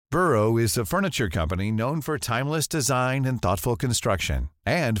Burrow is a furniture company known for timeless design and thoughtful construction,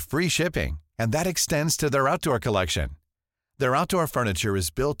 and free shipping, and that extends to their outdoor collection. Their outdoor furniture is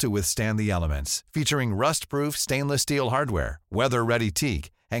built to withstand the elements, featuring rust-proof stainless steel hardware, weather-ready teak,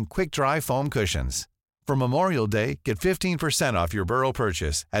 and quick-dry foam cushions. For Memorial Day, get 15% off your Burrow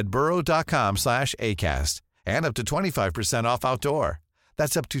purchase at burrow.com/acast, and up to 25% off outdoor.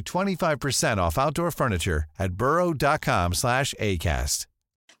 That's up to 25% off outdoor furniture at burrow.com/acast.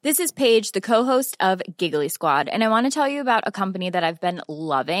 This is Paige, the co-host of Giggly Squad, and I want to tell you about a company that I've been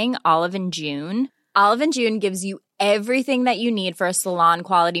loving, Olive & June. Olive & June gives you everything that you need for a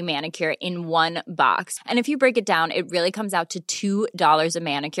salon-quality manicure in one box. And if you break it down, it really comes out to $2 a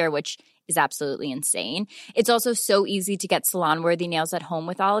manicure, which is absolutely insane. It's also so easy to get salon-worthy nails at home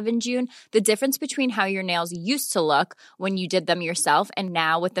with Olive & June. The difference between how your nails used to look when you did them yourself and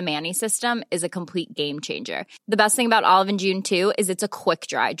now with the Mani system is a complete game changer. The best thing about Olive & June, too, is it's a quick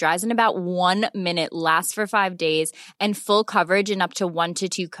dry. Dries in about 1 minute, lasts for 5 days, and full coverage in up to 1 to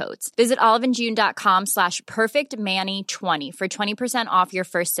 2 coats. Visit oliveandjune.com/perfectmani20 for 20% off your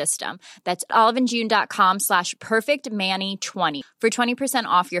first system. That's oliveandjune.com/perfectmani20 for 20%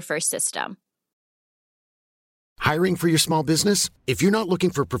 off your first system. Hiring for your small business? If you're not looking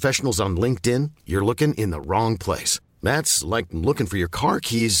for professionals on LinkedIn, you're looking in the wrong place. That's like looking for your car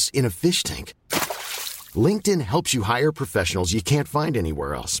keys in a fish tank. LinkedIn helps you hire professionals you can't find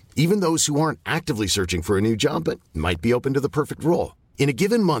anywhere else, even those who aren't actively searching for a new job but might be open to the perfect role. In a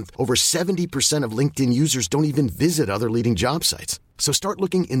given month, over 70% of LinkedIn users don't even visit other leading job sites. So start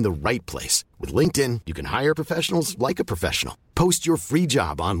looking in the right place. With LinkedIn, you can hire professionals like a professional. Post your free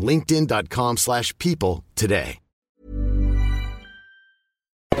job on linkedin.com/people today.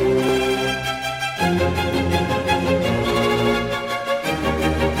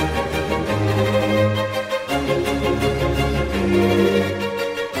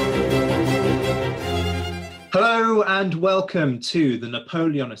 Hello and welcome to the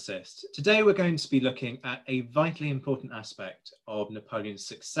Napoleon Assist. Today we're going to be looking at a vitally important aspect of Napoleon's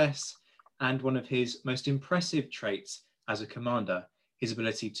success and one of his most impressive traits as a commander, his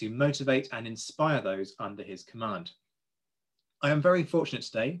ability to motivate and inspire those under his command. I am very fortunate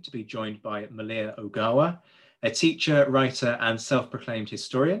today to be joined by Malia Ogawa, a teacher, writer and self-proclaimed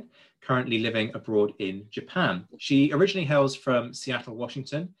historian, currently living abroad in Japan. She originally hails from Seattle,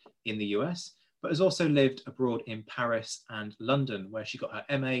 Washington in the US, but has also lived abroad in Paris and London, where she got her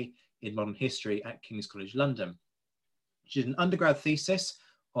MA in modern history at King's College London. She did an undergrad thesis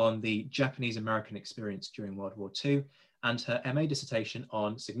on the Japanese-American experience during World War II and her MA dissertation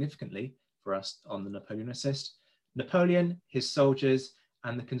on, significantly for us on the Napoleon Assist, Napoleon, his soldiers,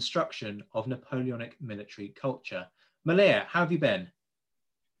 and the construction of Napoleonic military culture. Malia, how have you been?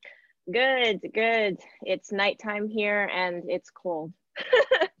 Good. It's nighttime here and it's cold.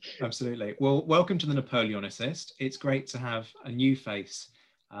 Absolutely. Well, welcome to the Napoleon Assist. It's great to have a new face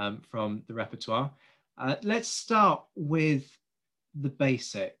from the repertoire. Let's start with the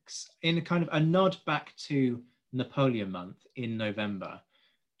basics in a kind of a nod back to Napoleon Month in November.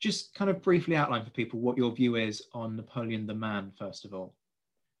 Just kind of briefly outline for people what your view is on Napoleon the man, first of all.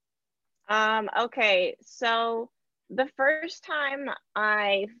 Okay, so the first time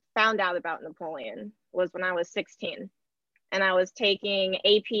I found out about Napoleon was when I was 16 and I was taking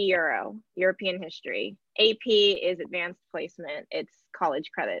AP European history. AP is advanced placement. It's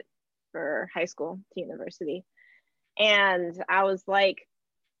college credit for high school to university. And I was like,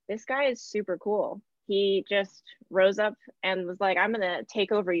 this guy is super cool. He just rose up and was like, I'm gonna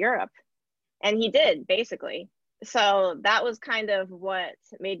take over Europe. And he did, basically. So that was kind of what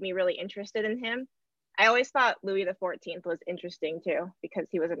made me really interested in him. I always thought Louis XIV was interesting too, because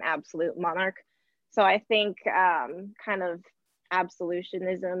he was an absolute monarch. So I think kind of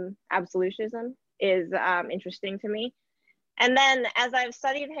absolutism is interesting to me. And then as I've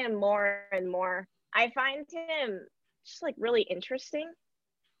studied him more and more, I find him just like really interesting.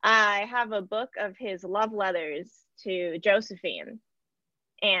 I have a book of his love letters to Josephine,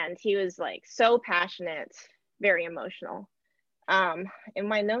 and he was like so passionate, very emotional. In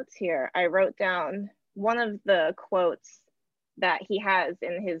my notes here, I wrote down one of the quotes that he has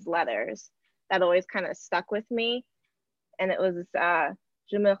in his letters that always kind of stuck with me. And it was,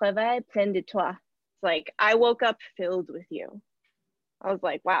 Je me réveille plein de toi. It's like, I woke up filled with you. I was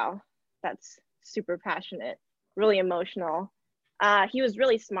like, wow, that's super passionate, really emotional. He was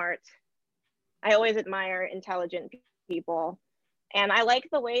really smart. I always admire intelligent people. And I like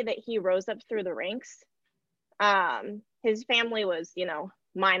the way that he rose up through the ranks. His family was,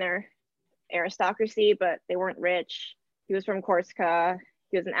 minor aristocracy, but they weren't rich. He was from Corsica.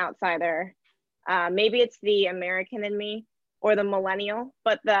 He was an outsider. Maybe it's the American in me. or the millennial,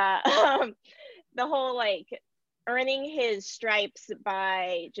 but the whole like earning his stripes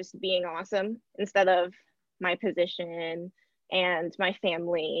by just being awesome instead of my position and my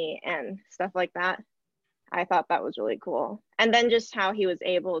family and stuff like that. I thought that was really cool. And then just how he was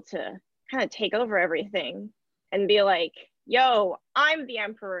able to kind of take over everything and be like, yo, I'm the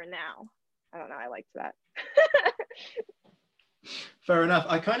emperor now. I don't know, I liked that. Fair enough.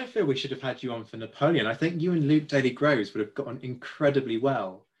 I kind of feel we should have had you on for Napoleon. I think you and Luke Daly-Groves would have got on incredibly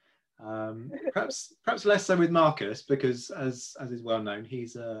well. Perhaps less so with Marcus, because as is well known,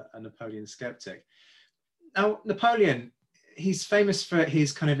 he's a Napoleon skeptic. Now, Napoleon, he's famous for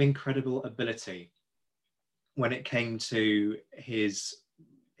his kind of incredible ability when it came to his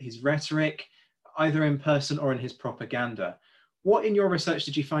rhetoric, either in person or in his propaganda. What in your research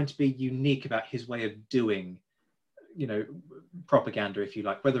did you find to be unique about his way of doing, propaganda, if you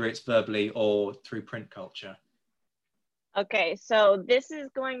like, whether it's verbally or through print culture? Okay, so this is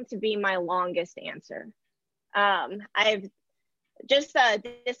going to be my longest answer. I've just a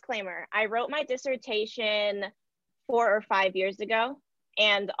disclaimer. I wrote my dissertation 4 or 5 years ago,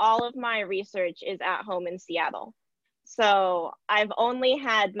 and all of my research is at home in Seattle. So I've only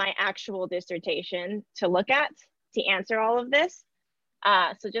had my actual dissertation to look at to answer all of this.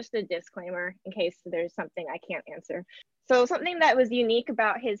 So just a disclaimer in case there's something I can't answer. So something that was unique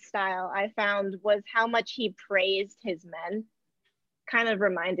about his style I found was how much he praised his men. Kind of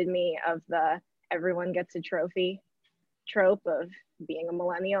reminded me of the everyone gets a trophy trope of being a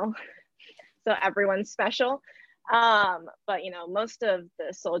millennial. So everyone's special. But most of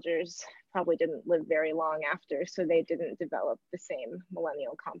the soldiers probably didn't live very long after, so they didn't develop the same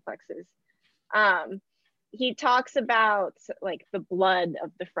millennial complexes. He talks about like the blood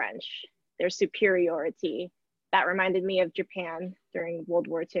of the French, their superiority. That reminded me of Japan during World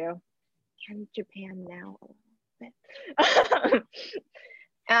War II. And Japan now a little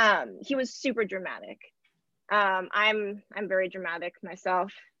bit. He was super dramatic. I'm very dramatic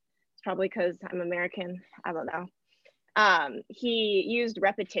myself. It's probably because I'm American. I don't know. He used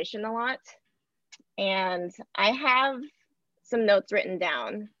repetition a lot, and I have some notes written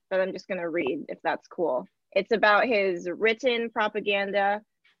down that I'm just going to read if that's cool. It's about his written propaganda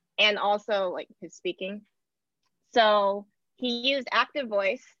and also like his speaking. So he used active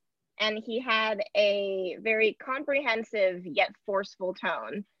voice, and he had a very comprehensive yet forceful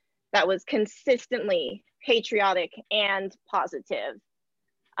tone that was consistently patriotic and positive.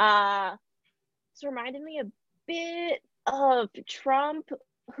 This reminded me a bit of Trump,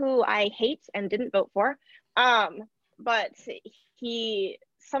 who I hate and didn't vote for. But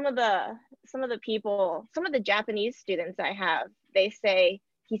some of the people, some of the Japanese students I have, they say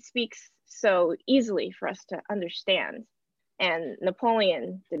he speaks so easily for us to understand. And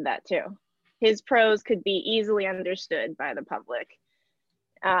Napoleon did that too. His prose could be easily understood by the public,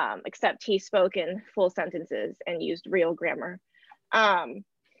 except he spoke in full sentences and used real grammar.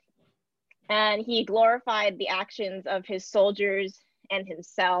 And he glorified the actions of his soldiers and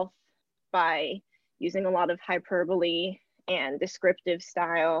himself by using a lot of hyperbole and descriptive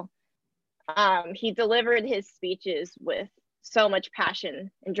style. He delivered his speeches with so much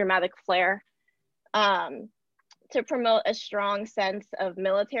passion and dramatic flair to promote a strong sense of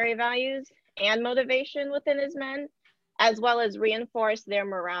military values and motivation within his men, as well as reinforce their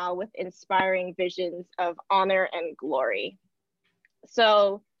morale with inspiring visions of honor and glory.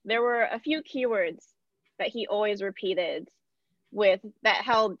 So there were a few keywords that he always repeated that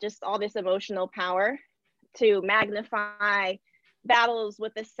held just all this emotional power to magnify battles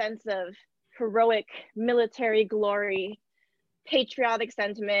with a sense of heroic military glory, patriotic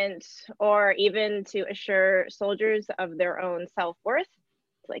sentiment, or even to assure soldiers of their own self-worth.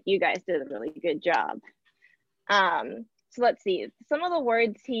 Like, you guys did a really good job. So let's see, some of the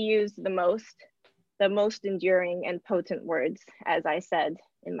words he used the most enduring and potent words, as I said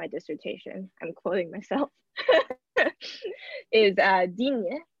in my dissertation, I'm quoting myself, is digne,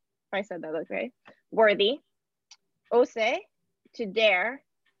 if I said that okay, worthy, oser, to dare.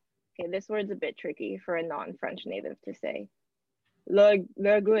 Okay, this word's a bit tricky for a non-French native to say.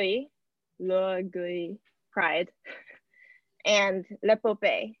 L'orgueil, pride, and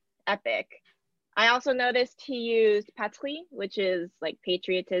l'épopée, epic. I also noticed he used patrie, which is like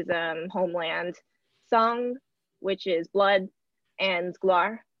patriotism, homeland, sang, which is blood, and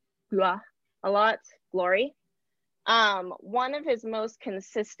gloire a lot, glory. One of his most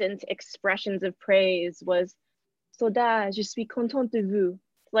consistent expressions of praise was "Soldats, je suis content de vous."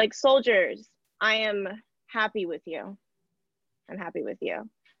 Like, soldiers, I am happy with you. I'm happy with you.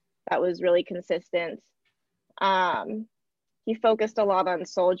 That was really consistent. He focused a lot on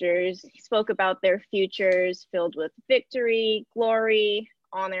soldiers. He spoke about their futures filled with victory, glory,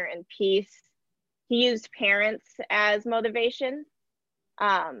 honor, and peace. He used parents as motivation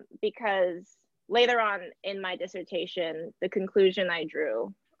because later on in my dissertation, the conclusion I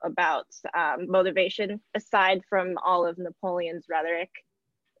drew about motivation, aside from all of Napoleon's rhetoric,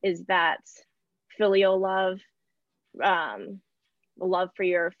 is that filial love, love for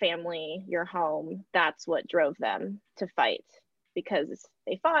your family, your home, that's what drove them to fight. Because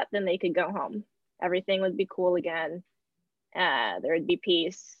they fought, then they could go home. Everything would be cool again. There would be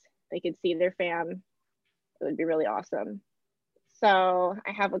peace. They could see their fam. It would be really awesome. So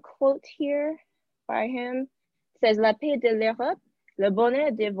I have a quote here by him. It says, La paix de l'Europe, le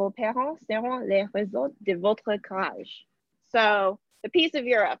bonheur de vos parents seront les résultats de votre courage. So the peace of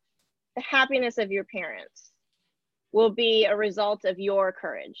Europe, the happiness of your parents will be a result of your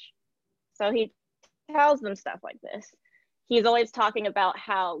courage. So he tells them stuff like this. He's always talking about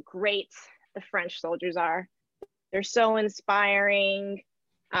how great the French soldiers are. They're so inspiring.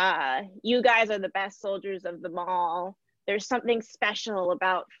 You guys are the best soldiers of them all. There's something special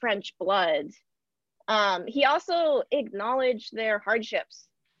about French blood. He also acknowledged their hardships.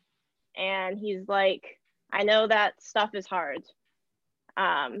 And he's like, I know that stuff is hard.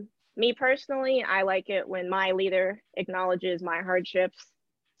 Me personally, I like it when my leader acknowledges my hardships,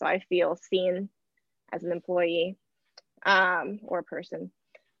 so I feel seen as an employee or person.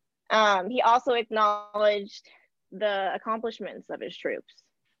 He also acknowledged the accomplishments of his troops,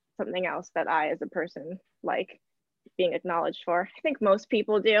 something else that I, as a person, like being acknowledged for. I think most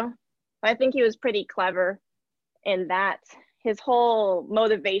people do. I think he was pretty clever in that his whole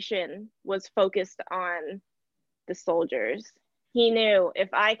motivation was focused on the soldiers. He knew, if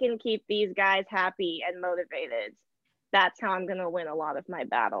I can keep these guys happy and motivated, that's how I'm going to win a lot of my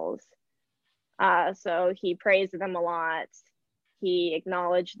battles. So he praised them a lot. He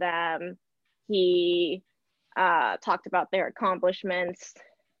acknowledged them. He talked about their accomplishments.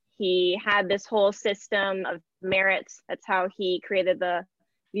 He had this whole system of merits. That's how he created the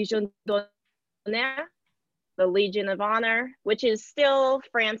Légion d'honneur, the Legion of Honor, which is still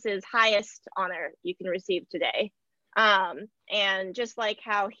France's highest honor you can receive today. And just like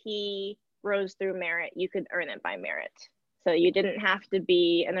how he rose through merit, you could earn it by merit. So you didn't have to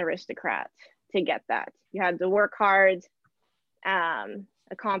be an aristocrat to get that. You had to work hard,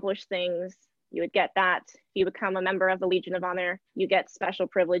 accomplish things. You would get that. If you become a member of the Legion of Honor, you get special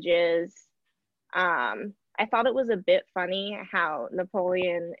privileges. I thought it was a bit funny how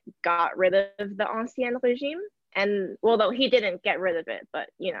Napoleon got rid of the Ancien Regime. And well, though he didn't get rid of it, but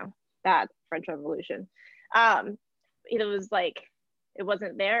you know, that French Revolution. It was like, it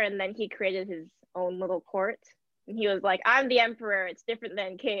wasn't there. And then he created his own little court. And he was like, I'm the emperor. It's different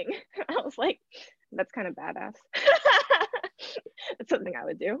than king. I was like, that's kind of badass. That's something I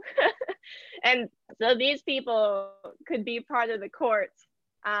would do. And so these people could be part of the court.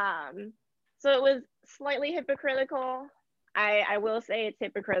 So it was slightly hypocritical. I will say it's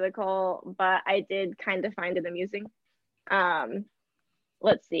hypocritical, but I did kind of find it amusing.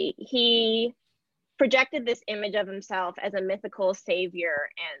 Let's see. He projected this image of himself as a mythical savior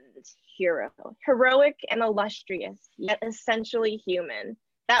and hero, heroic and illustrious, yet essentially human.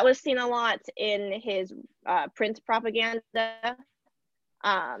 That was seen a lot in his print propaganda.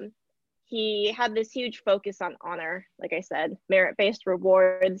 He had this huge focus on honor, like I said, merit-based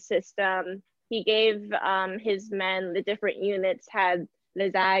reward system. He gave his men, the different units had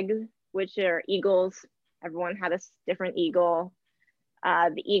les aigles, which are eagles. Everyone had a different eagle.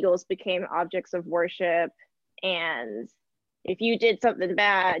 The eagles became objects of worship. And if you did something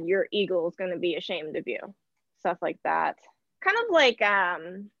bad, your eagle is going to be ashamed of you. Stuff like that. Kind of like, I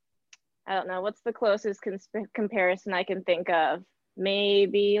don't know, what's the closest comparison I can think of?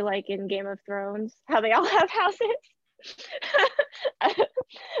 Maybe like in Game of Thrones, how they all have houses. I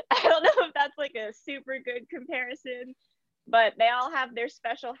don't know if that's like a super good comparison, but they all have their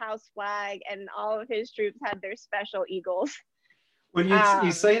special house flag and all of his troops had their special eagles. Well,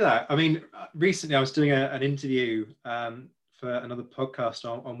 you say that. I mean, recently I was doing an interview for another podcast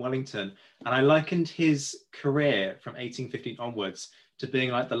on Wellington, and I likened his career from 1815 onwards to being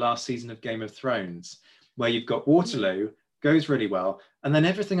like the last season of Game of Thrones, where you've got Waterloo, goes really well, and then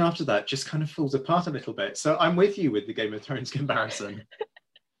everything after that just kind of falls apart a little bit. So I'm with you with the Game of Thrones comparison.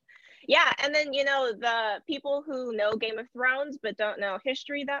 Yeah, and then, you know, the people who know Game of Thrones but don't know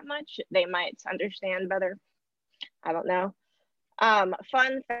history that much, they might understand better. I don't know.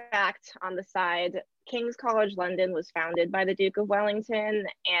 Fun fact on the side, King's College London was founded by the Duke of Wellington,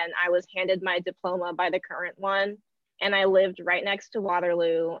 and I was handed my diploma by the current one, and I lived right next to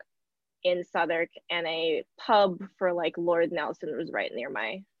Waterloo in Southwark, and a pub for like Lord Nelson was right near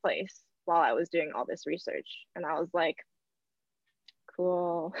my place while I was doing all this research. And I was like,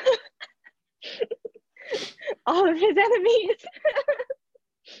 cool. All of his enemies.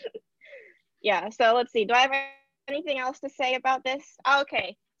 Yeah, so let's see. Do I have anything else to say about this?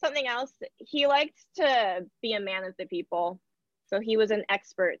 Okay, something else. He liked to be a man of the people. So he was an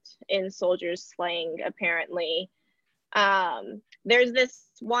expert in soldiers slaying, apparently. There's this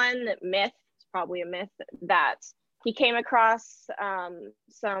one myth, it's probably a myth, that he came across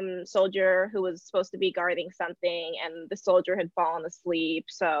some soldier who was supposed to be guarding something, and the soldier had fallen asleep.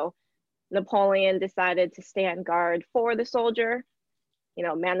 So Napoleon decided to stand guard for the soldier, you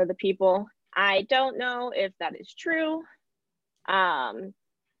know, man of the people. I don't know if that is true,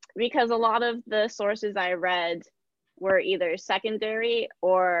 because a lot of the sources I read were either secondary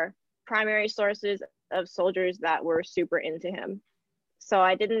or primary sources of soldiers that were super into him. So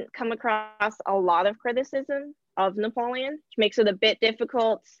I didn't come across a lot of criticism of Napoleon, which makes it a bit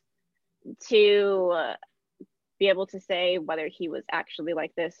difficult to be able to say whether he was actually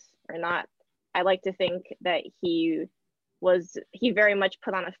like this or not. I like to think that he very much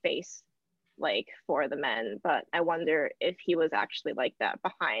put on a face like for the men, but I wonder if he was actually like that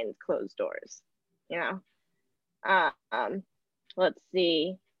behind closed doors, you know. Let's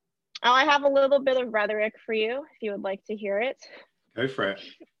see. Oh, I have a little bit of rhetoric for you if you would like to hear it. Go for it.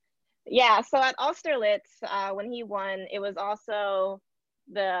 Yeah, so at Austerlitz, when he won, it was also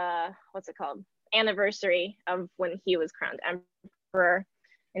the, what's it called, anniversary of when he was crowned emperor.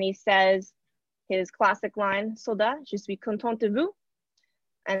 And he says his classic line, Soldat, je suis content de vous.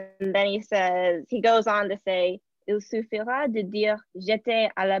 And then he goes on to say, il suffira de dire, j'étais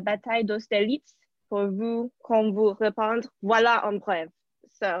à la bataille d'Austerlitz pour vous, qu'on vous répondre, voilà un brave.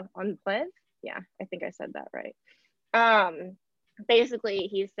 So, on brave? Yeah, I think I said that right. Basically,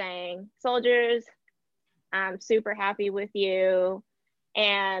 he's saying, soldiers, I'm super happy with you,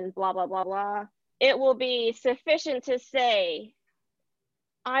 and blah, blah, blah, blah. It will be sufficient to say,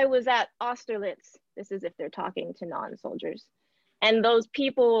 I was at Austerlitz. This is if they're talking to non-soldiers. And those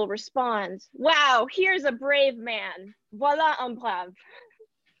people will respond, wow, here's a brave man. Voilà un brave.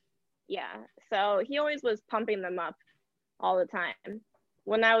 Yeah, so he always was pumping them up all the time.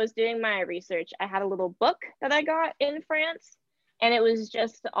 When I was doing my research, I had a little book that I got in France, and it was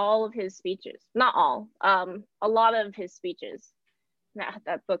just all of his speeches. Not all, a lot of his speeches.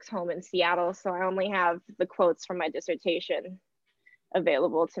 That book's home in Seattle, so I only have the quotes from my dissertation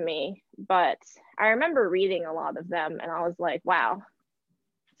available to me. But I remember reading a lot of them, and I was like, wow,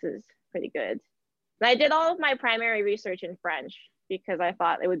 this is pretty good. And I did all of my primary research in French because I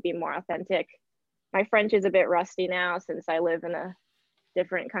thought it would be more authentic. My French is a bit rusty now since I live in a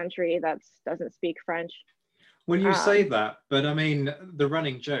different country that doesn't speak French. Well, you say that, but I mean, the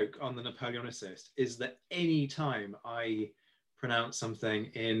running joke on the Napoleonicist is that any time I pronounce something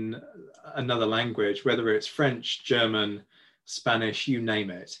in another language, whether it's French, German, Spanish, you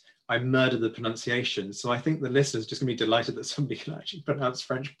name it, I murder the pronunciation. So I think the listeners are just going to be delighted that somebody can actually pronounce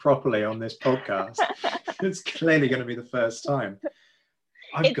French properly on this podcast. It's clearly going to be the first time.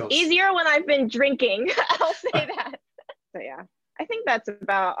 It's easier when I've been drinking. I'll say that. So yeah, I think that's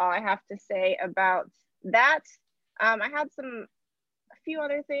about all I have to say about that. I had a few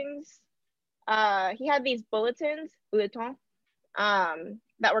other things. He had these bulletins, bulletins,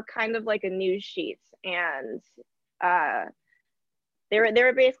 that were kind of like a news sheet, and they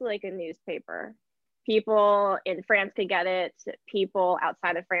were basically like a newspaper. People in France could get it. People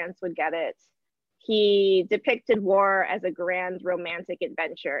outside of France would get it. He depicted war as a grand romantic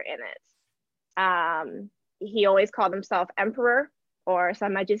adventure in it. He always called himself emperor or Sa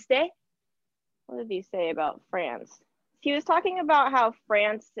Majesté. What did he say about France? He was talking about how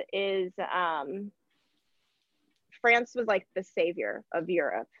France was like the savior of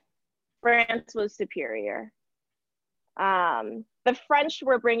Europe. France was superior. The French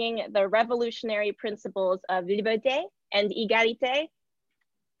were bringing the revolutionary principles of liberté and égalité,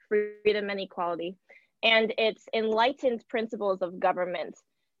 freedom and equality, and its enlightened principles of government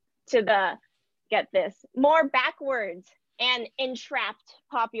to the, get this, more backwards and entrapped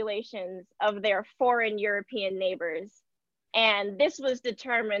populations of their foreign European neighbors. And this was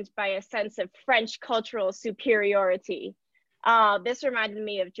determined by a sense of French cultural superiority. This reminded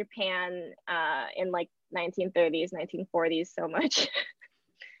me of Japan in like 1930s, 1940s so much,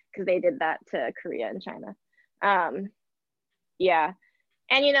 because they did that to Korea and China. Yeah,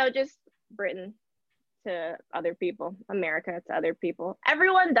 and you know, just Britain to other people, America to other people.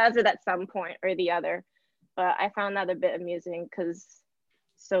 Everyone does it at some point or the other, but I found that a bit amusing because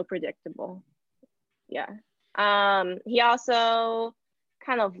so predictable. Yeah. He also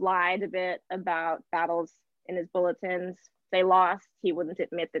kind of lied a bit about battles in his bulletins. They lost, he wouldn't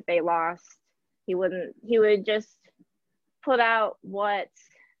admit that they lost. He would just put out what,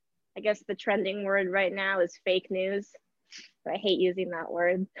 I guess the trending word right now is fake news. I hate using that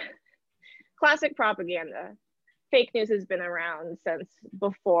word. Classic propaganda. Fake news has been around since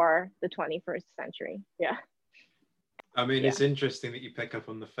before the 21st century. Yeah. I mean, it's interesting that you pick up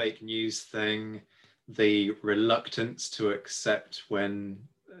on the fake news thing, the reluctance to accept when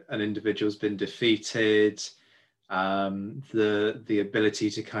an individual's been defeated, the ability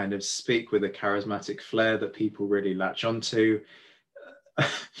to kind of speak with a charismatic flair that people really latch onto.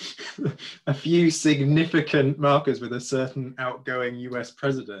 A few significant markers with a certain outgoing US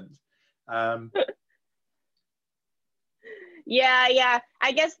president. Yeah.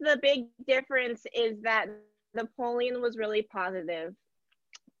 I guess the big difference is that Napoleon was really positive,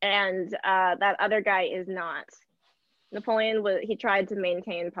 and that other guy is not. Napoleon he tried to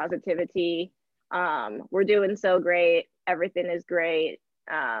maintain positivity. We're doing so great. Everything is great.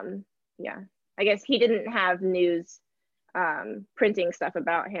 Yeah, I guess he didn't have news printing stuff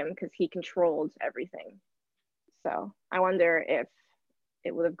about him because he controlled everything. So I wonder if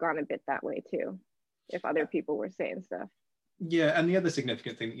it would have gone a bit that way too, if other people were saying stuff. Yeah, and the other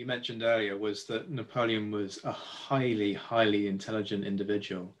significant thing that you mentioned earlier was that Napoleon was a highly, highly intelligent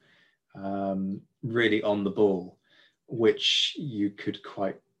individual, really on the ball, which you could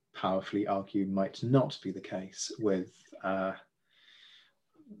quite powerfully argue might not be the case with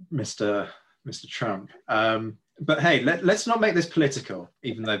Mr. Trump. But hey, let's not make this political,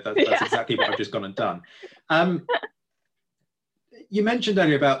 even though that's exactly what I've just gone and done. You mentioned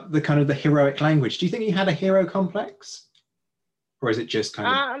earlier about the kind of the heroic language. Do you think he had a hero complex? Or is it just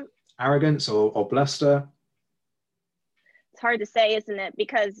kind of arrogance or bluster? It's hard to say, isn't it?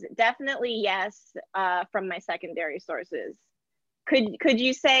 Because definitely yes, from my secondary sources. Could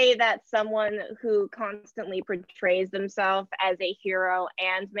you say that someone who constantly portrays themselves as a hero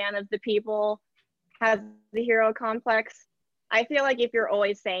and man of the people has the hero complex? I feel like if you're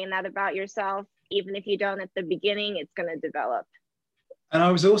always saying that about yourself, even if you don't at the beginning, it's going to develop. And I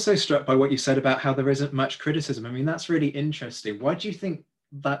was also struck by what you said about how there isn't much criticism. I mean, that's really interesting. Why do you think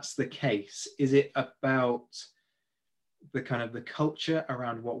that's the case? Is it about the kind of the culture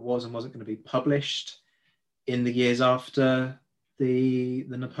around what was and wasn't going to be published in the years after the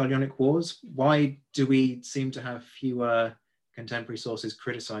Napoleonic Wars? Why do we seem to have fewer contemporary sources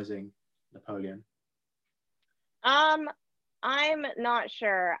criticizing Napoleon? I'm not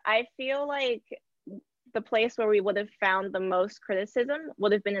sure. I feel like the place where we would have found the most criticism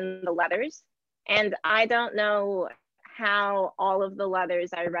would have been in the letters. And I don't know how all of the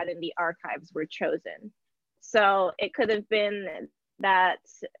letters I read in the archives were chosen. So it could have been that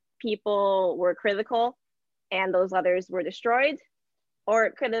people were critical and those letters were destroyed, or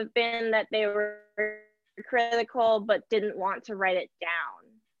it could have been that they were critical but didn't want to write it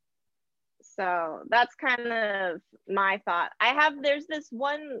down. So that's kind of my thought. There's this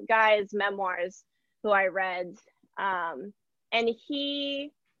one guy's memoirs who I read, and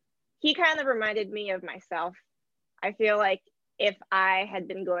he kind of reminded me of myself. I feel like if I had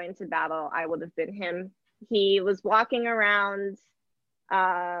been going to battle, I would have been him. He was walking around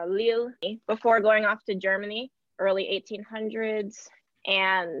Lille before going off to Germany, early 1800s,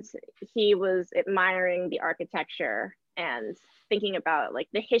 and he was admiring the architecture and thinking about like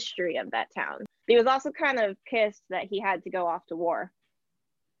the history of that town. He was also kind of pissed that he had to go off to war.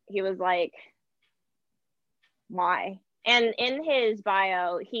 He was like, why? And in his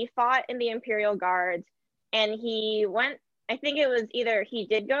bio, he fought in the Imperial Guard, and he went, I think it was either he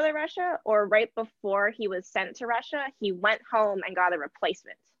did go to Russia or right before he was sent to Russia, he went home and got a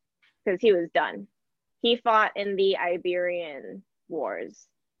replacement because he was done. He fought in the Iberian Wars,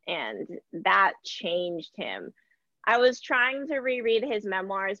 and that changed him. I was trying to reread his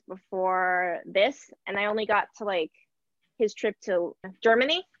memoirs before this, and I only got to like his trip to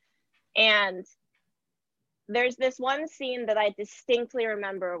Germany. And there's this one scene that I distinctly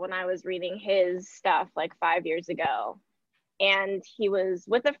remember when I was reading his stuff like 5 years ago. And he was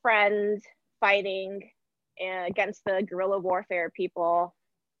with a friend fighting against the guerrilla warfare people.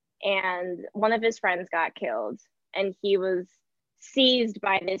 And one of his friends got killed. And he was seized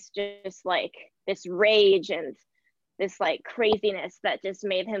by this just like this rage and this like craziness that just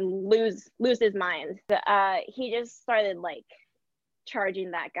made him lose his mind. He just started like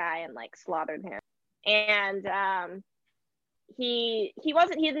charging that guy and like slaughtered him. And he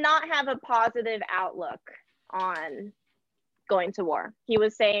did not have a positive outlook on going to war. He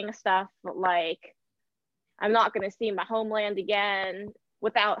was saying stuff like, I'm not going to see my homeland again,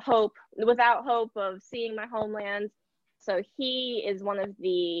 without hope of seeing my homeland. So he is one of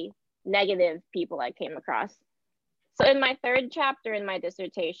the negative people I came across. So in my third chapter in my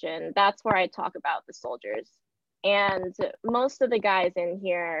dissertation, that's where I talk about the soldiers. And most of the guys in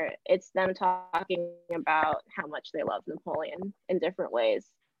here, it's them talking about how much they love Napoleon in different ways.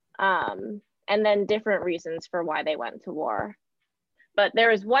 And then different reasons for why they went to war. But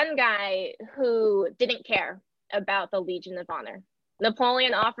there was one guy who didn't care about the Legion of Honor.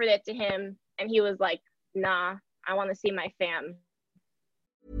 Napoleon offered it to him, and he was like, nah, I want to see my fam.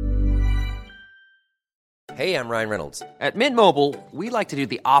 Hey, I'm Ryan Reynolds. At Mint Mobile, we like to do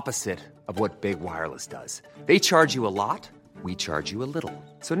the opposite of what Big Wireless does. They charge you a lot, we charge you a little.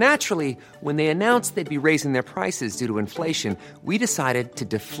 So naturally, when they announced they'd be raising their prices due to inflation, we decided to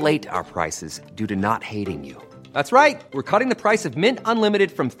deflate our prices due to not hating you. That's right. We're cutting the price of Mint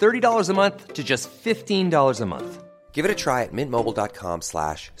Unlimited from $30 a month to just $15 a month. Give it a try at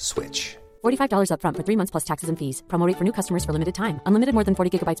mintmobile.com/switch. $45 up front for 3 months plus taxes and fees. Promo rate for new customers for limited time. Unlimited more than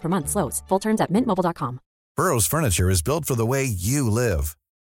 40 gigabytes per month. Slows full terms at mintmobile.com. Burrow's furniture is built for the way you live.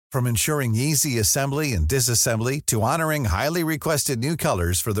 From ensuring easy assembly and disassembly to honoring highly requested new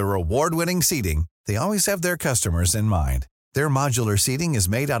colors for their award-winning seating, they always have their customers in mind. Their modular seating is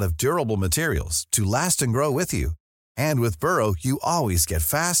made out of durable materials to last and grow with you. And with Burrow, you always get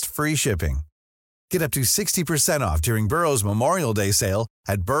fast, free shipping. Get up to 60% off during Burrow's Memorial Day sale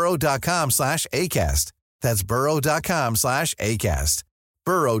at burrow.com/ACAST. That's burrow.com/ACAST.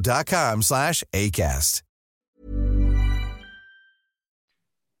 burrow.com/ACAST.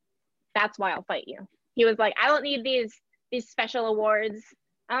 That's why I'll fight you. He was like, I don't need these special awards.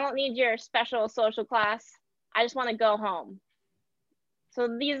 I don't need your special social class. I just want to go home.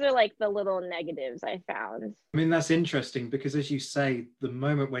 So these are like the little negatives I found. I mean, that's interesting because, as you say, the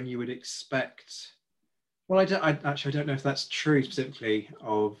moment when you would expect... Well, I don't know if that's true specifically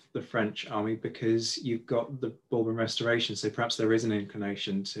of the French army, because you've got the Bourbon Restoration, so perhaps there is an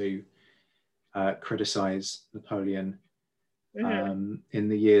inclination to criticize Napoleon in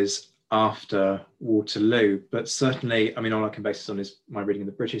the years after Waterloo. But certainly, I mean, all I can base this on is my reading of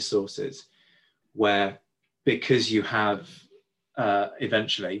the British sources, where because you have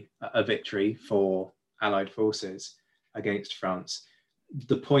eventually a victory for Allied forces against France,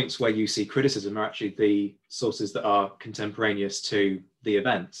 the points where you see criticism are actually the sources that are contemporaneous to the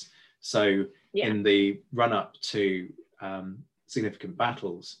events. So in the run-up to significant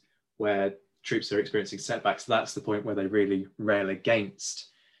battles where troops are experiencing setbacks, that's the point where they really rail against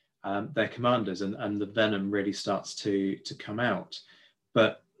their commanders, and the venom really starts to come out.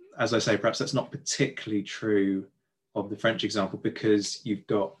 But as I say, perhaps that's not particularly true of the French example, because you've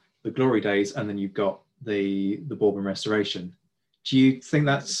got the glory days and then you've got the Bourbon Restoration. Do you think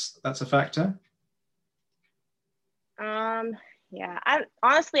that's a factor? Yeah, I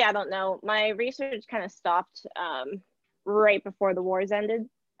don't know. My research kind of stopped right before the wars ended.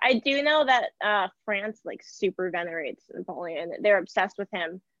 I do know that France like super venerates Napoleon. They're obsessed with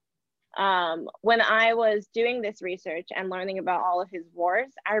him. When I was doing this research and learning about all of his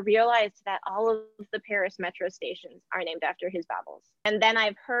wars, I realized that all of the Paris metro stations are named after his battles. And then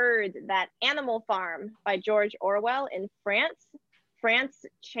I've heard that Animal Farm by George Orwell in France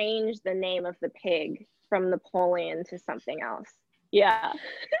changed the name of the pig from Napoleon to something else. Yeah.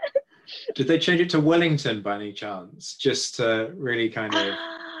 Did they change it to Wellington by any chance? Just to really kind of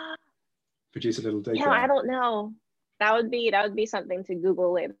produce a little data? Yeah, I don't know. That would be something to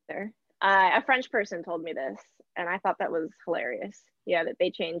Google later. A French person told me this, and I thought that was hilarious. Yeah, that they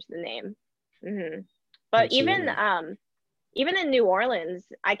changed the name. Mm-hmm. But absolutely. Even in New Orleans,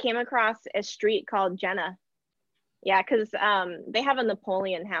 I came across a street called Jenna. Yeah, because they have a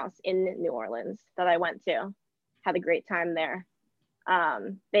Napoleon house in New Orleans that I went to. Had a great time there.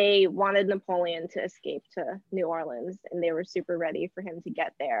 They wanted Napoleon to escape to New Orleans, and they were super ready for him to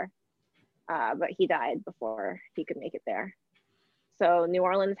get there. But he died before he could make it there. So New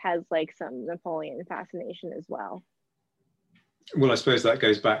Orleans has like some Napoleon fascination as well. Well, I suppose that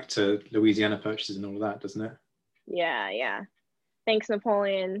goes back to Louisiana Purchases and all of that, doesn't it? Yeah. Thanks,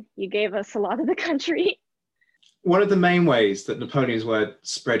 Napoleon. You gave us a lot of the country. One of the main ways that Napoleon's word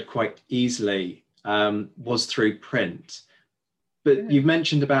spread quite easily was through print. But you've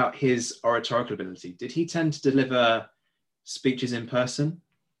mentioned about his oratorical ability. Did he tend to deliver speeches in person?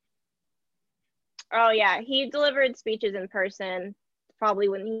 Oh, yeah. He delivered speeches in person, probably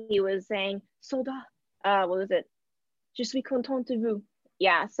when he was saying, Soldat, what was it? Je suis content de vous.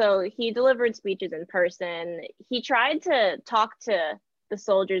 Yeah, so he delivered speeches in person. He tried to talk to the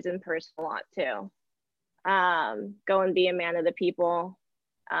soldiers in person a lot, too. Go and be a man of the people,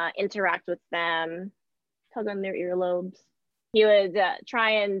 interact with them, tug on their earlobes. He would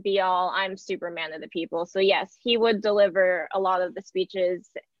try and be all, I'm Superman of the people. So yes, he would deliver a lot of the speeches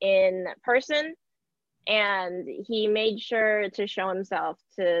in person, and he made sure to show himself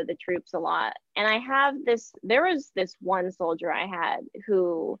to the troops a lot. And there was this one soldier I had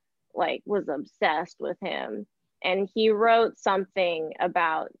who like was obsessed with him, and he wrote something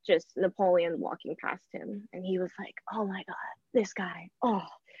about just Napoleon walking past him, and he was like, oh my God, this guy, oh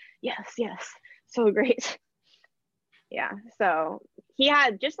yes, so great. Yeah, so he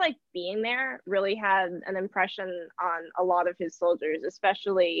had, just like being there really had an impression on a lot of his soldiers,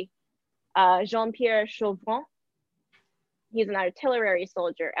 especially Jean-Pierre Chauvron. He's an artillery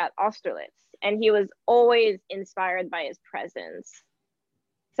soldier at Austerlitz, and he was always inspired by his presence.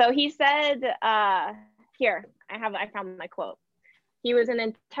 So he said, here, I found my quote. He was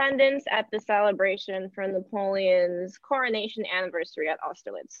in attendance at the celebration for Napoleon's coronation anniversary at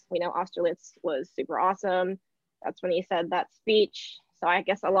Austerlitz. We know Austerlitz was super awesome. That's when he said that speech. So I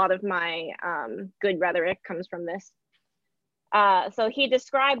guess a lot of my good rhetoric comes from this. So he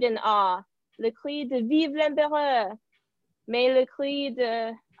described in awe, le cri de vive l'empereur, mais le cri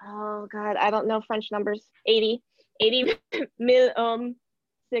de, oh God, I don't know French numbers, 80 mille hommes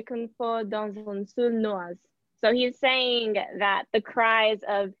se confondent dans un seul noise. So he's saying that the cries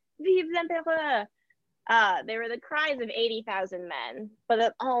of vive l'empereur, they were the cries of 80,000 men, but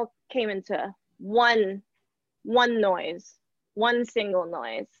it all came into one noise, one single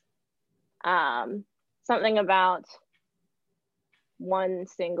noise. Something about one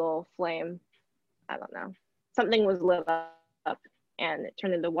single flame. I don't know. Something was lit up and it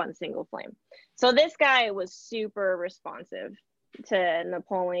turned into one single flame. So this guy was super responsive to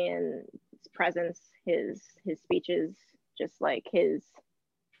Napoleon's presence, his speeches, just like his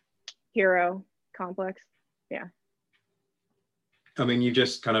hero complex. Yeah. I mean, you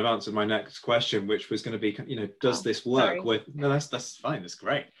just kind of answered my next question, which was going to be, does this work with? No, that's fine. That's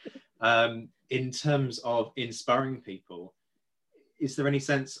great. In terms of inspiring people, is there any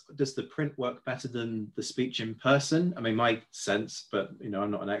sense, does the print work better than the speech in person? I mean, my sense, but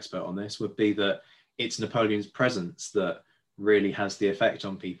I'm not an expert on this, would be that it's Napoleon's presence that really has the effect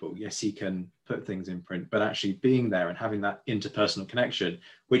on people. Yes, he can put things in print, but actually being there and having that interpersonal connection,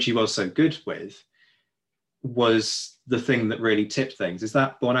 which he was so good with, was the thing that really tipped things. Is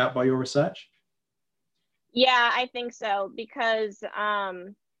that borne out by your research? Yeah, I think so, because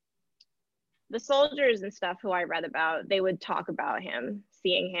the soldiers and stuff who I read about, they would talk about him,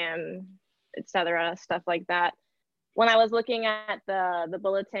 seeing him, etc., stuff like that. When I was looking at the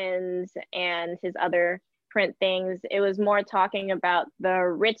bulletins and his other print things, it was more talking about the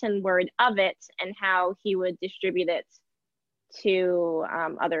written word of it and how he would distribute it to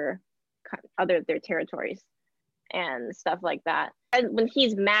other their territories and stuff like that. And when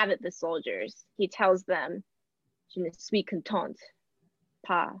he's mad at the soldiers, he tells them, "Je ne suis content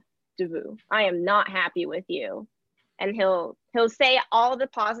pas de vous." I am not happy with you. And he'll say all the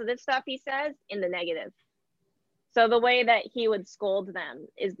positive stuff he says in the negative. So the way that he would scold them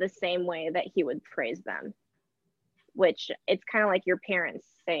is the same way that he would praise them, which it's kind of like your parents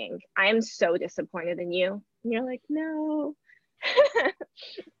saying, "I am so disappointed in you." And you're like, no.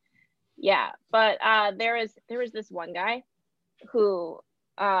 Yeah, but there was this one guy who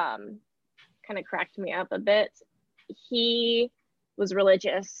kind of cracked me up a bit. He was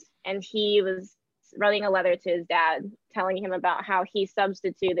religious, and he was writing a letter to his dad telling him about how he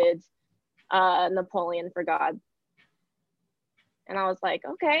substituted Napoleon for God. And I was like,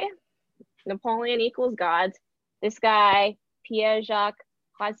 okay, Napoleon equals God. This guy, Pierre-Jacques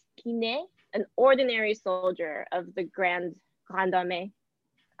Rasquinet, an ordinary soldier of the Grande Armée,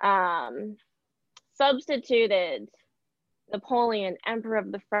 substituted Napoleon, Emperor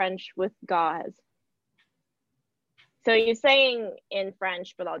of the French, with God. So you're saying in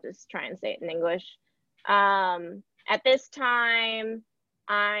French, but I'll just try and say it in English. At this time,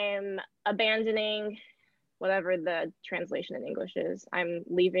 I'm abandoning whatever the translation in English is. I'm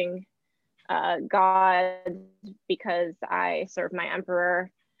leaving God because I serve my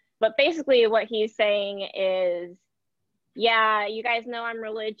emperor. But basically what he's saying is, yeah, you guys know I'm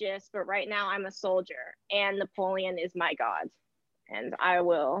religious, but right now I'm a soldier, and Napoleon is my God. And I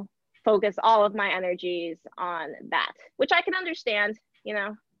will focus all of my energies on that, which I can understand. You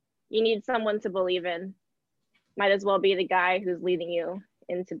need someone to believe in. Might as well be the guy who's leading you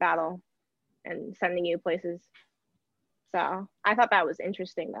into battle and sending you places. So I thought that was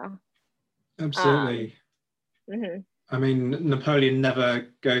interesting, though. Absolutely. Mm-hmm. I mean, Napoleon never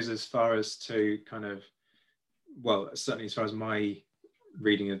goes as far as to kind of, well, certainly as far as my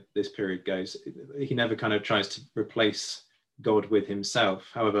reading of this period goes, he never kind of tries to replace God with himself,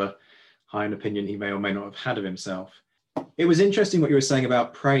 however high an opinion he may or may not have had of himself. It was interesting what you were saying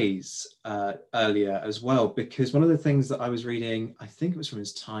about praise earlier as well, because one of the things that I was reading, I think it was from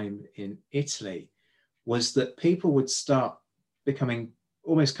his time in Italy, was that people would start becoming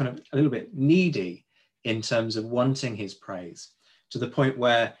almost kind of a little bit needy in terms of wanting his praise, to the point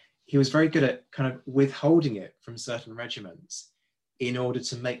where he was very good at kind of withholding it from certain regiments in order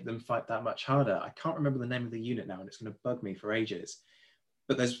to make them fight that much harder. I can't remember the name of the unit now, and it's going to bug me for ages.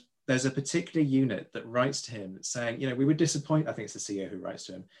 But there's a particular unit that writes to him saying, we were disappointed. I think it's the CEO who writes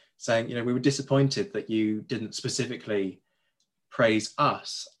to him saying, we were disappointed that you didn't specifically praise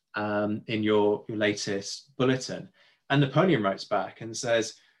us in your latest bulletin. And Napoleon writes back and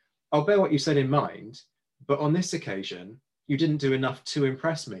says, I'll bear what you said in mind, but on this occasion, you didn't do enough to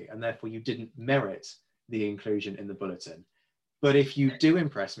impress me, and therefore you didn't merit the inclusion in the bulletin. But if you do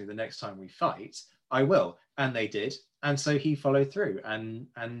impress me the next time we fight, I will. And they did. And so he followed through and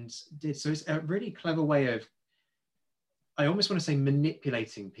did. So it's a really clever way of, I almost want to say,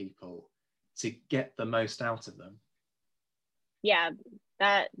 manipulating people to get the most out of them. Yeah,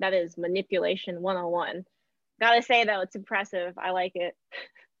 that is manipulation 101. Gotta say though, it's impressive. I like it.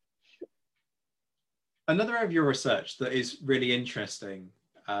 Another area of your research that is really interesting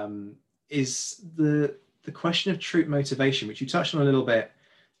is the question of troop motivation, which you touched on a little bit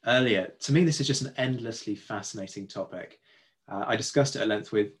earlier. To me, this is just an endlessly fascinating topic. I discussed it at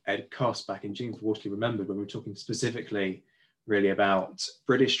length with Ed Koss back in June for Waterloo Remembered, when we were talking specifically really about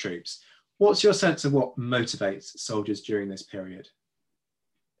British troops. What's your sense of what motivates soldiers during this period?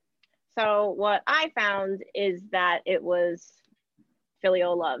 So what I found is that it was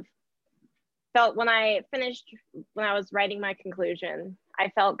filial love. Felt when I was writing my conclusion, I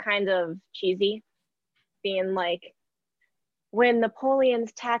felt kind of cheesy, being like, when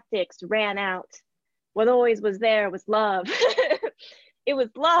Napoleon's tactics ran out, what always was there was love. It was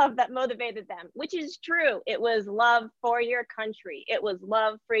love that motivated them, which is true. It was love for your country. It was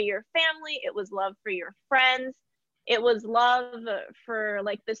love for your family. It was love for your friends. It was love for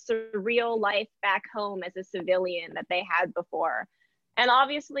like the surreal life back home as a civilian that they had before. And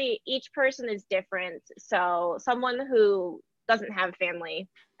obviously each person is different. So someone who doesn't have family,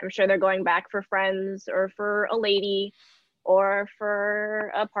 I'm sure they're going back for friends or for a lady or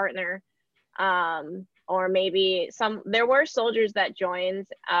for a partner. Or maybe there were soldiers that joined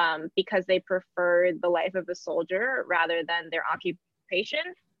because they preferred the life of a soldier rather than their occupation,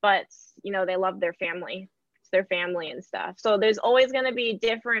 but they love their family. It's their family and stuff. So there's always going to be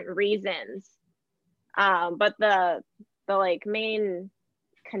different reasons. But the like main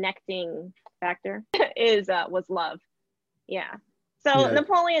connecting factor was love. Yeah. So yeah.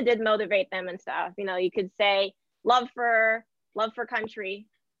 Napoleon did motivate them and stuff. You could say love for country,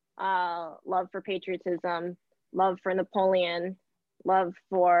 love for patriotism, love for Napoleon, love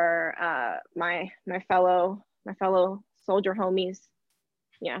for my fellow soldier homies.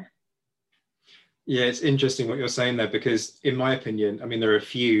 Yeah, it's interesting what you're saying there, because in my opinion, I mean, there are a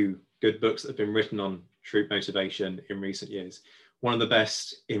few good books that have been written on troop motivation in recent years. One of the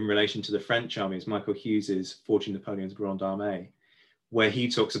best in relation to the French army is Michael Hughes's Forging Napoleon's Grande Armée, where he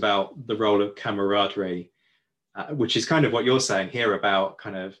talks about the role of camaraderie, which is kind of what you're saying here about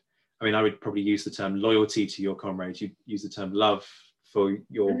kind of, I mean, I would probably use the term loyalty to your comrades. You use the term love for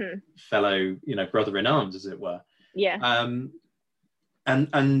your fellow, brother in arms, as it were. Yeah.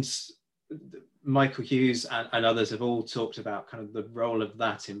 And Michael Hughes and others have all talked about kind of the role of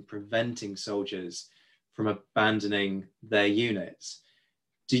that in preventing soldiers from abandoning their units.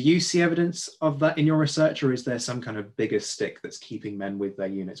 Do you see evidence of that in your research, or is there some kind of bigger stick that's keeping men with their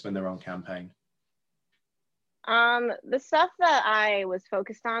units when they're on campaign? The stuff that I was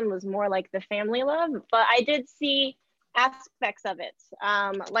focused on was more like the family love, but I did see aspects of it.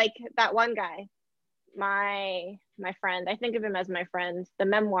 Like that one guy, my friend, I think of him as my friend, the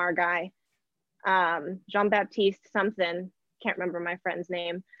memoir guy, Jean-Baptiste something, can't remember my friend's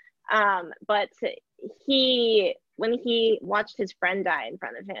name. But when he watched his friend die in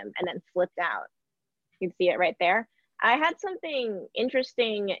front of him and then flipped out, you can see it right there. I had something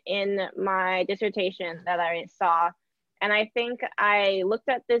interesting in my dissertation that I saw, and I think I looked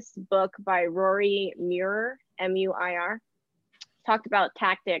at this book by Rory Muir, M-U-I-R, talked about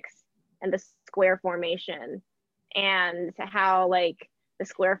tactics and the square formation, and how like the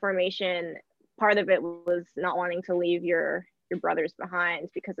square formation, part of it was not wanting to leave your brothers behind,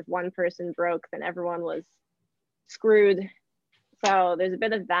 because if one person broke, then everyone was screwed. So there's a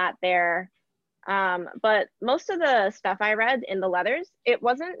bit of that there. But most of the stuff I read in the letters, it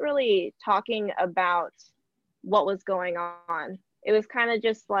wasn't really talking about what was going on. It was kind of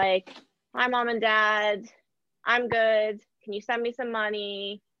just like, hi, mom and dad, I'm good. Can you send me some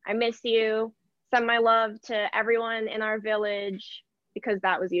money? I miss you. send my love to everyone in our village, because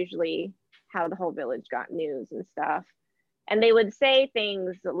that was usually how the whole village got news and stuff. And they would say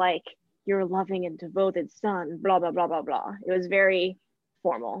things like, your loving and devoted son, blah, blah, blah, blah, blah. It was very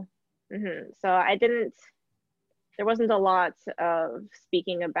formal. So there wasn't a lot of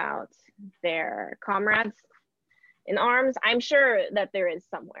speaking about their comrades in arms. I'm sure that there is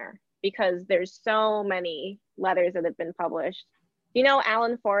somewhere, because there's so many letters that have been published. You know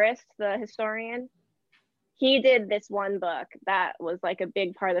Alan Forrest, the historian? He did this one book that was like a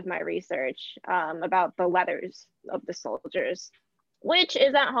big part of my research, about the letters of the soldiers, which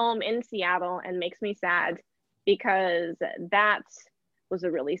is at home in Seattle and makes me sad, because that was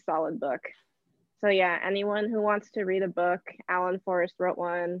a really solid book. So yeah, anyone who wants to read a book, Alan Forrest wrote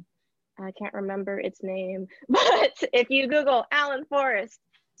one. I can't remember its name, but if you Google Alan Forrest,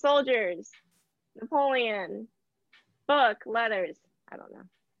 soldiers, Napoleon, book, letters, I don't know,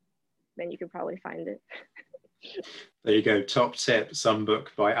 then you could probably find it. There you go, top tip, some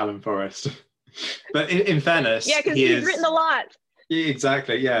book by Alan Forrest. But in fairness, yeah, because he's written a lot.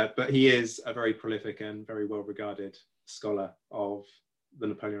 Exactly, yeah, but he is a very prolific and very well-regarded scholar of the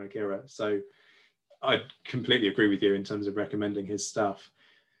Napoleonic era. So I completely agree with you in terms of recommending his stuff.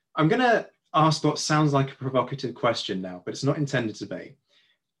 I'm going to ask what sounds like a provocative question now, but it's not intended to be.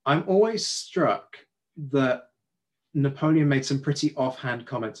 I'm always struck that Napoleon made some pretty offhand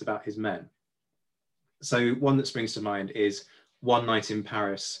comments about his men. So one that springs to mind is, one night in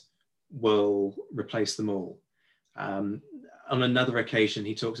Paris will replace them all. On another occasion,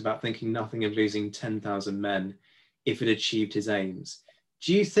 he talks about thinking nothing of losing 10,000 men if it achieved his aims.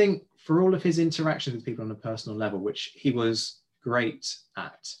 Do you think, for all of his interactions with people on a personal level, which he was great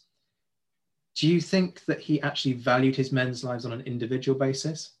at, do you think that he actually valued his men's lives on an individual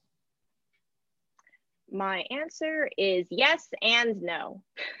basis? My answer is yes and no.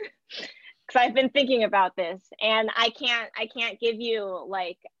 Because I've been thinking about this, and I can't give you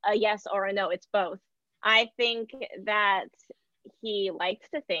like a yes or a no. It's both. I think that he liked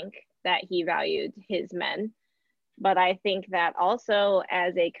to think that he valued his men, but I think that also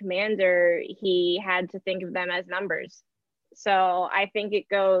as a commander, he had to think of them as numbers. So I think it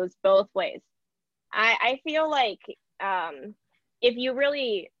goes both ways. I feel like if you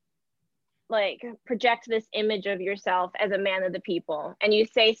really like project this image of yourself as a man of the people, and you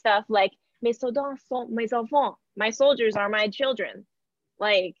say stuff like, mes soldats sont mes enfants, my soldiers are my children,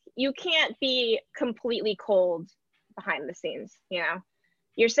 like, you can't be completely cold behind the scenes, you know?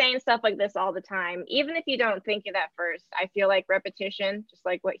 You're saying stuff like this all the time. Even if you don't think it at first, I feel like repetition, just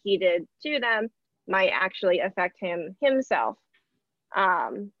like what he did to them, might actually affect him himself.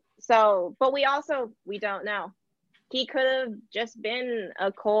 But we don't know. He could have just been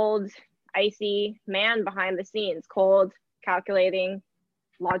a cold, icy man behind the scenes, cold, calculating,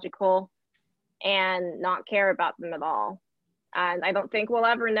 logical, and not care about them at all. And I don't think we'll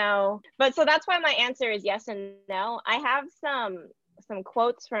ever know. But so that's why my answer is yes and no. I have some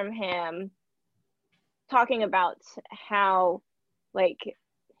quotes from him talking about how, like,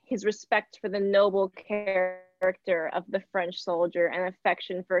 his respect for the noble character of the French soldier and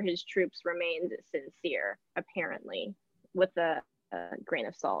affection for his troops remained sincere, apparently, with a grain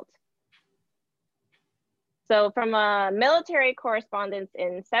of salt. So from a military correspondence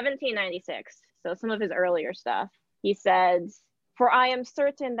in 1796, so some of his earlier stuff, he said, "For I am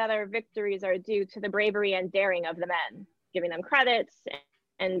certain that our victories are due to the bravery and daring of the men," giving them credits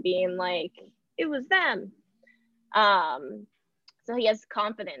and being like, it was them. So he has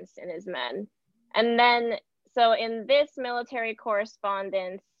confidence in his men. And then, so in this military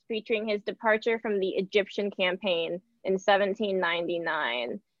correspondence featuring his departure from the Egyptian campaign in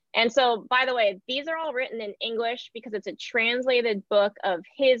 1799. And so, by the way, these are all written in English because it's a translated book of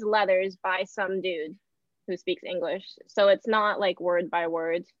his letters by some dude who speaks English. So it's not like word by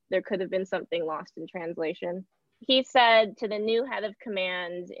word. There could have been something lost in translation. He said to the new head of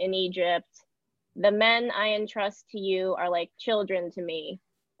command in Egypt, "The men I entrust to you are like children to me.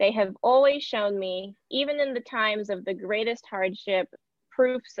 They have always shown me, even in the times of the greatest hardship,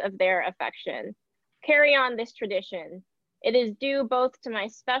 proofs of their affection. Carry on this tradition. It is due both to my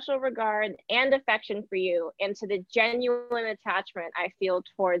special regard and affection for you and to the genuine attachment I feel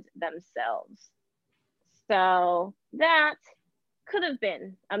towards themselves." So that could have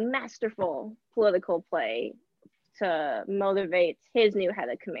been a masterful political play to motivate his new head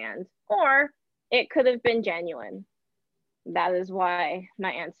of command, or it could have been genuine. That is why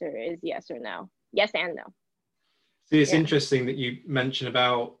my answer is yes or no. Yes and no. See, it's interesting that you mentioned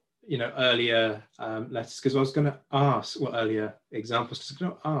about, earlier letters, because I was going to ask, earlier examples, because I was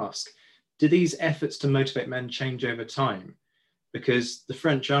going to ask, do these efforts to motivate men change over time? Because the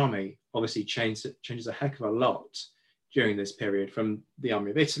French army obviously changes a heck of a lot during this period, from the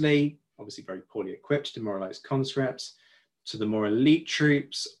army of Italy, obviously very poorly equipped, demoralized conscripts, to the more elite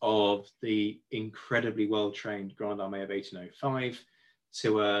troops of the incredibly well-trained Grand Army of 1805,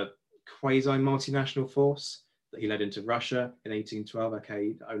 to a quasi-multinational force that he led into Russia in 1812.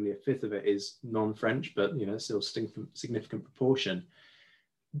 Okay, only a fifth of it is non-French, but still significant proportion.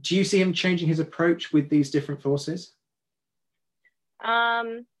 Do you see him changing his approach with these different forces?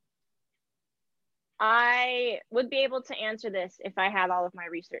 I would be able to answer this if I had all of my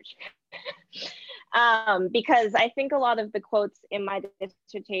research. Because I think a lot of the quotes in my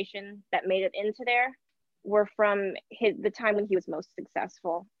dissertation that made it into there were from the time when he was most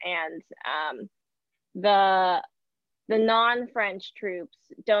successful. And the non-French troops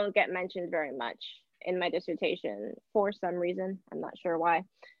don't get mentioned very much in my dissertation for some reason. I'm not sure why.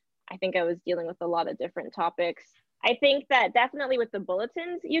 I think I was dealing with a lot of different topics. I think that definitely with the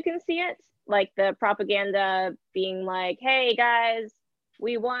bulletins, you can see it, like the propaganda being like, hey guys,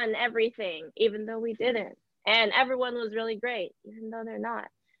 we won everything, even though we didn't. And everyone was really great, even though they're not.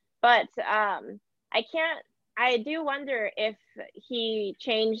 But I do wonder if he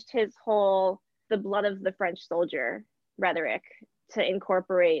changed his whole, the blood of the French soldier rhetoric to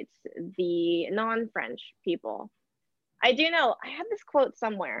incorporate the non-French people. I do know, I have this quote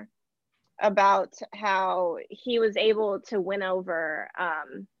somewhere about how he was able to win over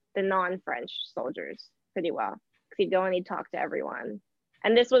the non-French soldiers pretty well, because he'd go and he'd talk to everyone.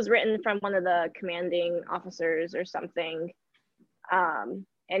 And this was written from one of the commanding officers or something.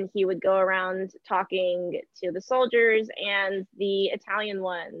 And he would go around talking to the soldiers, and the Italian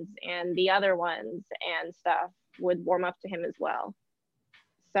ones and the other ones and stuff would warm up to him as well.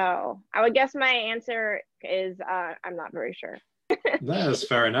 So I would guess my answer is I'm not very sure. That's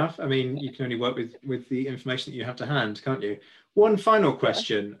fair enough. I mean, you can only work with the information that you have to hand, can't you? One final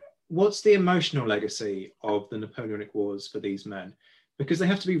question. Yeah. What's the emotional legacy of the Napoleonic Wars for these men? Because they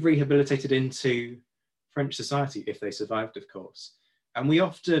have to be rehabilitated into French society if they survived, of course. And we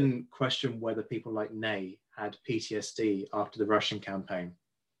often question whether people like Ney had PTSD after the Russian campaign,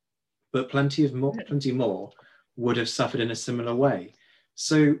 but plenty more would have suffered in a similar way.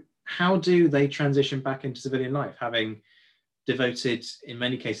 So how do they transition back into civilian life, having devoted, in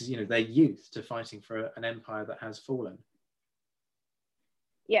many cases, their youth to fighting for an empire that has fallen?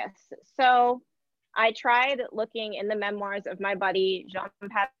 Yes. So I tried looking in the memoirs of my buddy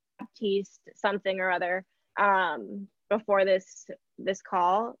Jean-Baptiste something or other before this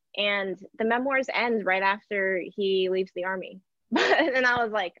call, and the memoirs end right after he leaves the army. And I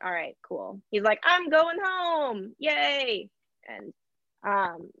was like, all right, cool. He's like, I'm going home, yay. And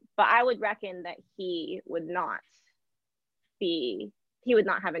but I would reckon that he would not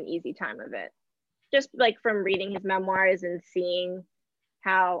have an easy time of it, just like from reading his memoirs and seeing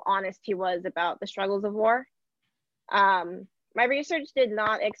how honest he was about the struggles of war. My research did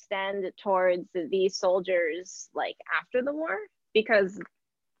not extend towards these soldiers like after the war, because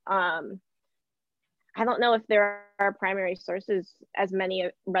I don't know if there are primary sources as many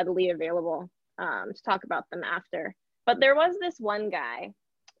readily available to talk about them after. But there was this one guy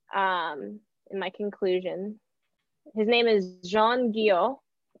in my conclusion. His name is Jean Guillot,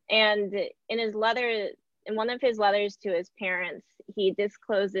 and in one of his letters to his parents, he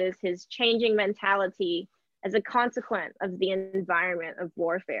discloses his changing mentality as a consequence of the environment of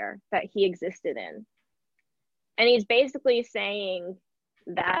warfare that he existed in. And he's basically saying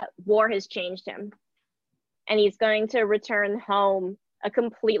that war has changed him, and he's going to return home a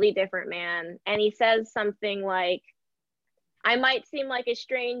completely different man. And he says something like, I might seem like a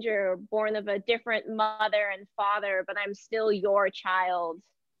stranger born of a different mother and father, but I'm still your child.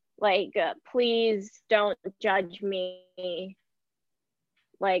 Like, please don't judge me.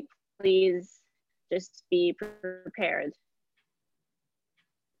 Like, please just be prepared.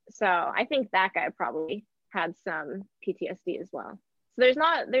 So I think that guy probably had some PTSD as well. So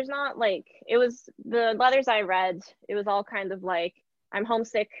there's not like, it was the letters I read, it was all kind of like, I'm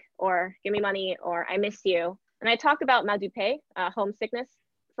homesick, or give me money, or I miss you. And I talk about mal du pays, homesickness,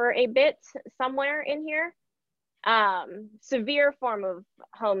 for a bit somewhere in here. Severe form of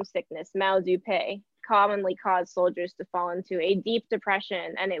homesickness, mal du pays, commonly caused soldiers to fall into a deep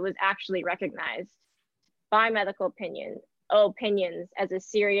depression, and it was actually recognized by medical opinions as a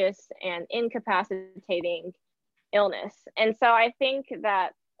serious and incapacitating illness. And so I think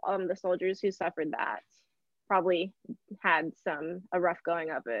that the soldiers who suffered that probably had a rough going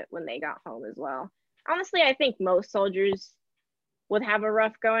of it when they got home as well. Honestly, I think most soldiers would have a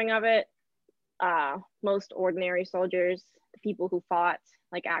rough going of it. Most ordinary soldiers, the people who fought,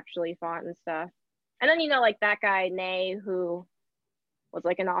 like actually fought and stuff. And then, like that guy, Ney, who was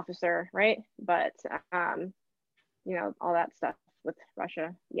like an officer, right? But you know, all that stuff with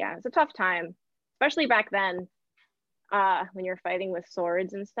Russia. Yeah, it's a tough time, especially back then, when you're fighting with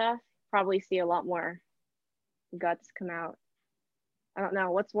swords and stuff. Probably see a lot more guts come out. I don't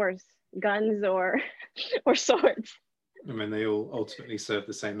know what's worse, guns or or swords. I mean, they all ultimately serve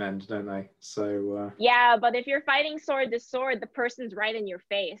the same end, don't they? So yeah, but if you're fighting sword to sword, the person's right in your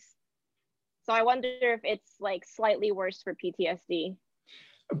face. So I wonder if it's like slightly worse for PTSD.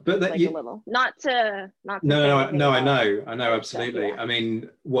 But that like a little, not to no, I know, absolutely. Stuff, yeah. I mean,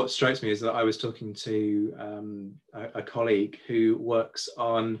 what strikes me is that I was talking to a colleague who works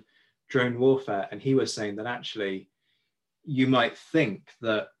on drone warfare, and he was saying that actually you might think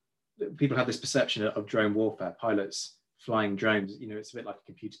that people have this perception of drone warfare, pilots flying drones, you know, it's a bit like a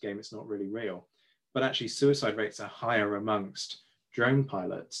computer game, it's not really real. But actually suicide rates are higher amongst drone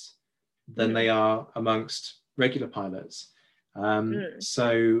pilots than they are amongst regular pilots.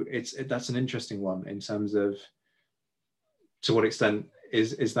 So that's an interesting one in terms of to what extent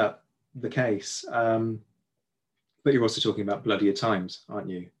is that the case. But you're also talking about bloodier times, aren't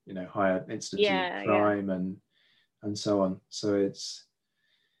you? You know, higher incidence of crime and so on. So it's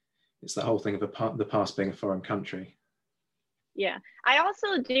the whole thing of the past being a foreign country. Yeah, I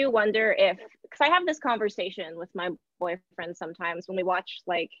also do wonder if, because I have this conversation with my boyfriend sometimes when we watch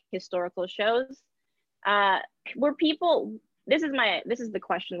like historical shows, were people, this is the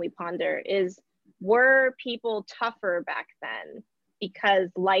question we ponder, is were people tougher back then because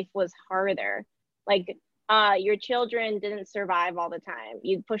life was harder? Like your children didn't survive all the time.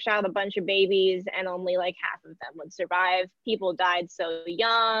 You'd push out a bunch of babies and only like half of them would survive. People died so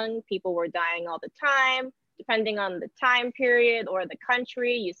young, people were dying all the time. Depending on the time period or the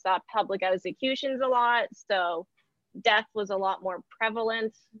country, you saw public executions a lot. So death was a lot more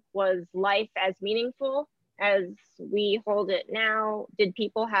prevalent. Was life as meaningful as we hold it now? Did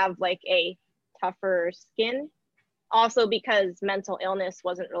people have like a tougher skin? Also because mental illness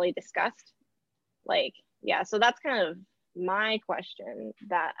wasn't really discussed. Like, yeah, so that's kind of my question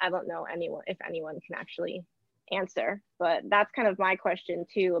that I don't know if anyone can actually answer. But that's kind of my question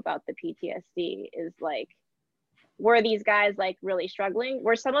too about the PTSD is like, were these guys like really struggling?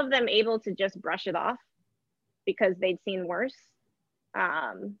 Were some of them able to just brush it off because they'd seen worse?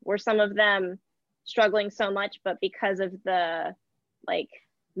 Were some of them struggling so much, but because of the like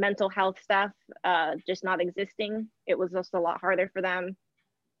mental health stuff just not existing, it was just a lot harder for them?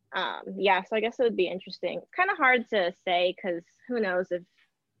 Yeah, so I guess it would be interesting. It's kind of hard to say because who knows if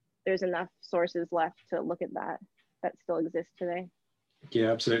there's enough sources left to look at that still exists today.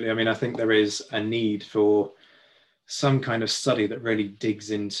 Yeah, absolutely. I mean, I think there is a need for some kind of study that really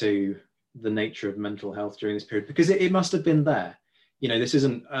digs into the nature of mental health during this period, because it must have been there. You know, this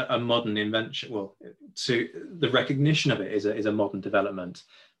isn't a modern invention. Well, to the recognition of it is a modern development,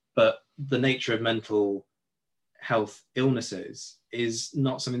 but the nature of mental health illnesses is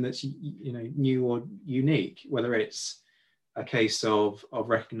not something that's, you know, new or unique, whether it's a case of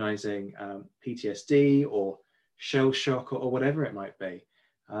recognizing PTSD or shell shock or whatever it might be.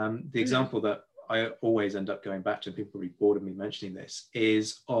 The example that I always end up going back to, and people will be bored of me mentioning this,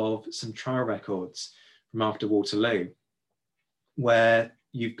 is of some trial records from after Waterloo, where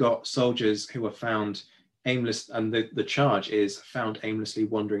you've got soldiers who are found aimless, and the charge is found aimlessly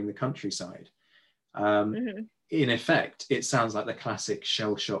wandering the countryside. In effect, it sounds like the classic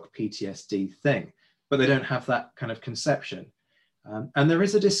shell shock PTSD thing, but they don't have that kind of conception. And there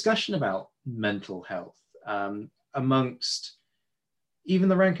is a discussion about mental health amongst even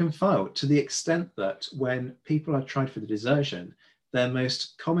the rank and file, to the extent that when people are tried for the desertion, their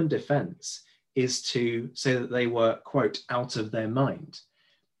most common defense is to say that they were, quote, out of their mind,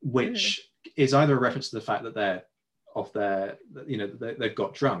 which is either a reference to the fact that they're off their, you know, they've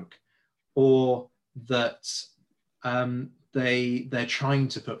got drunk, or that they're trying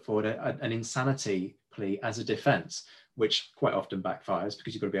to put forward an insanity plea as a defense, which quite often backfires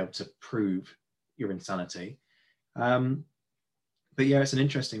because you've got to be able to prove your insanity. But yeah, it's an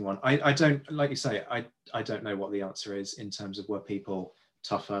interesting one. I don't, like you say, I don't know what the answer is in terms of were people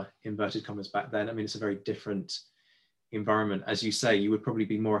tougher, inverted commas, back then. I mean, it's a very different environment. As you say, you would probably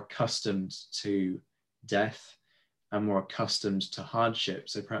be more accustomed to death and more accustomed to hardship.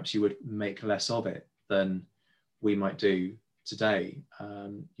 So perhaps you would make less of it than we might do today.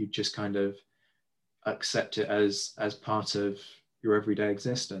 You just kind of accept it as part of your everyday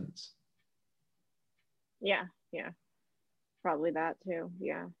existence. Yeah. Probably that too.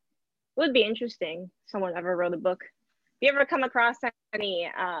 Yeah. It would be interesting if someone ever wrote a book. If you ever come across any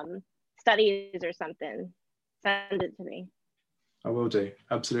studies or something, send it to me. I will do,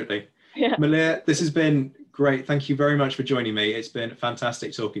 absolutely. Yeah. Malia, this has been Great. Thank you very much for joining me. It's been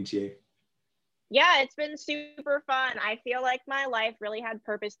fantastic talking to you. Yeah, it's been super fun. I feel like my life really had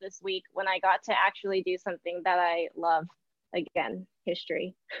purpose this week when I got to actually do something that I love. Again,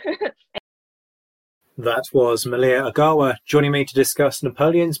 history. That was Malia Ogawa joining me to discuss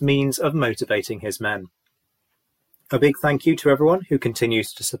Napoleon's means of motivating his men. A big thank you to everyone who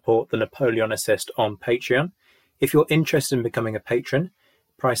continues to support the Napoleon Assist on Patreon. If you're interested in becoming a patron,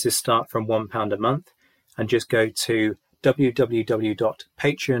 prices start from £1 a month, and just go to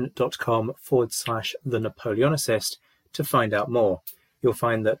www.patreon.com/the Napoleon Assist to find out more. You'll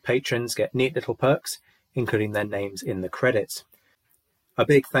find that patrons get neat little perks, including their names in the credits. A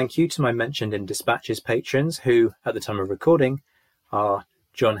big thank you to my mentioned in Dispatches patrons who, at the time of recording, are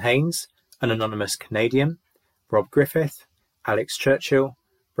John Haynes, an anonymous Canadian, Rob Griffith, Alex Churchill,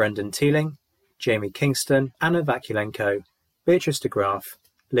 Brendan Teeling, Jamie Kingston, Anna Vakulenko, Beatrice de Graaf,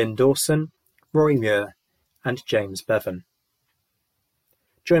 Lynn Dawson, Rory Muir, and James Bevan.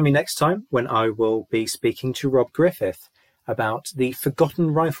 Join me next time when I will be speaking to Rob Griffith about the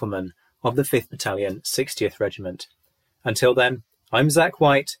forgotten rifleman of the 5th Battalion, 60th Regiment. Until then, I'm Zach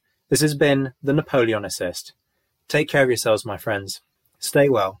White. This has been the Napoleon Assist. Take care of yourselves, my friends. Stay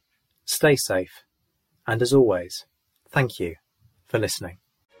well, stay safe, and as always, thank you for listening.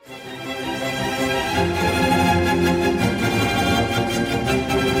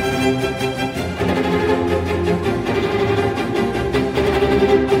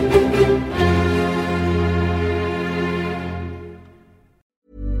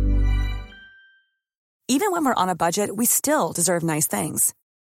 Even when we're on a budget, we still deserve nice things.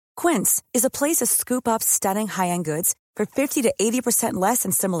 Quince is a place to scoop up stunning high-end goods for 50 to 80% less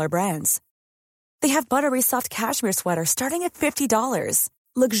than similar brands. They have buttery soft cashmere sweaters starting at $50,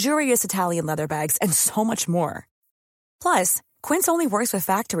 luxurious Italian leather bags, and so much more. Plus, Quince only works with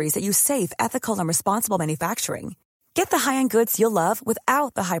factories that use safe, ethical, and responsible manufacturing. Get the high-end goods you'll love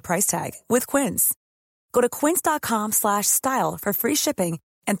without the high price tag with Quince. Go to quince.com/style for free shipping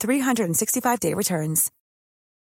and 365-day returns.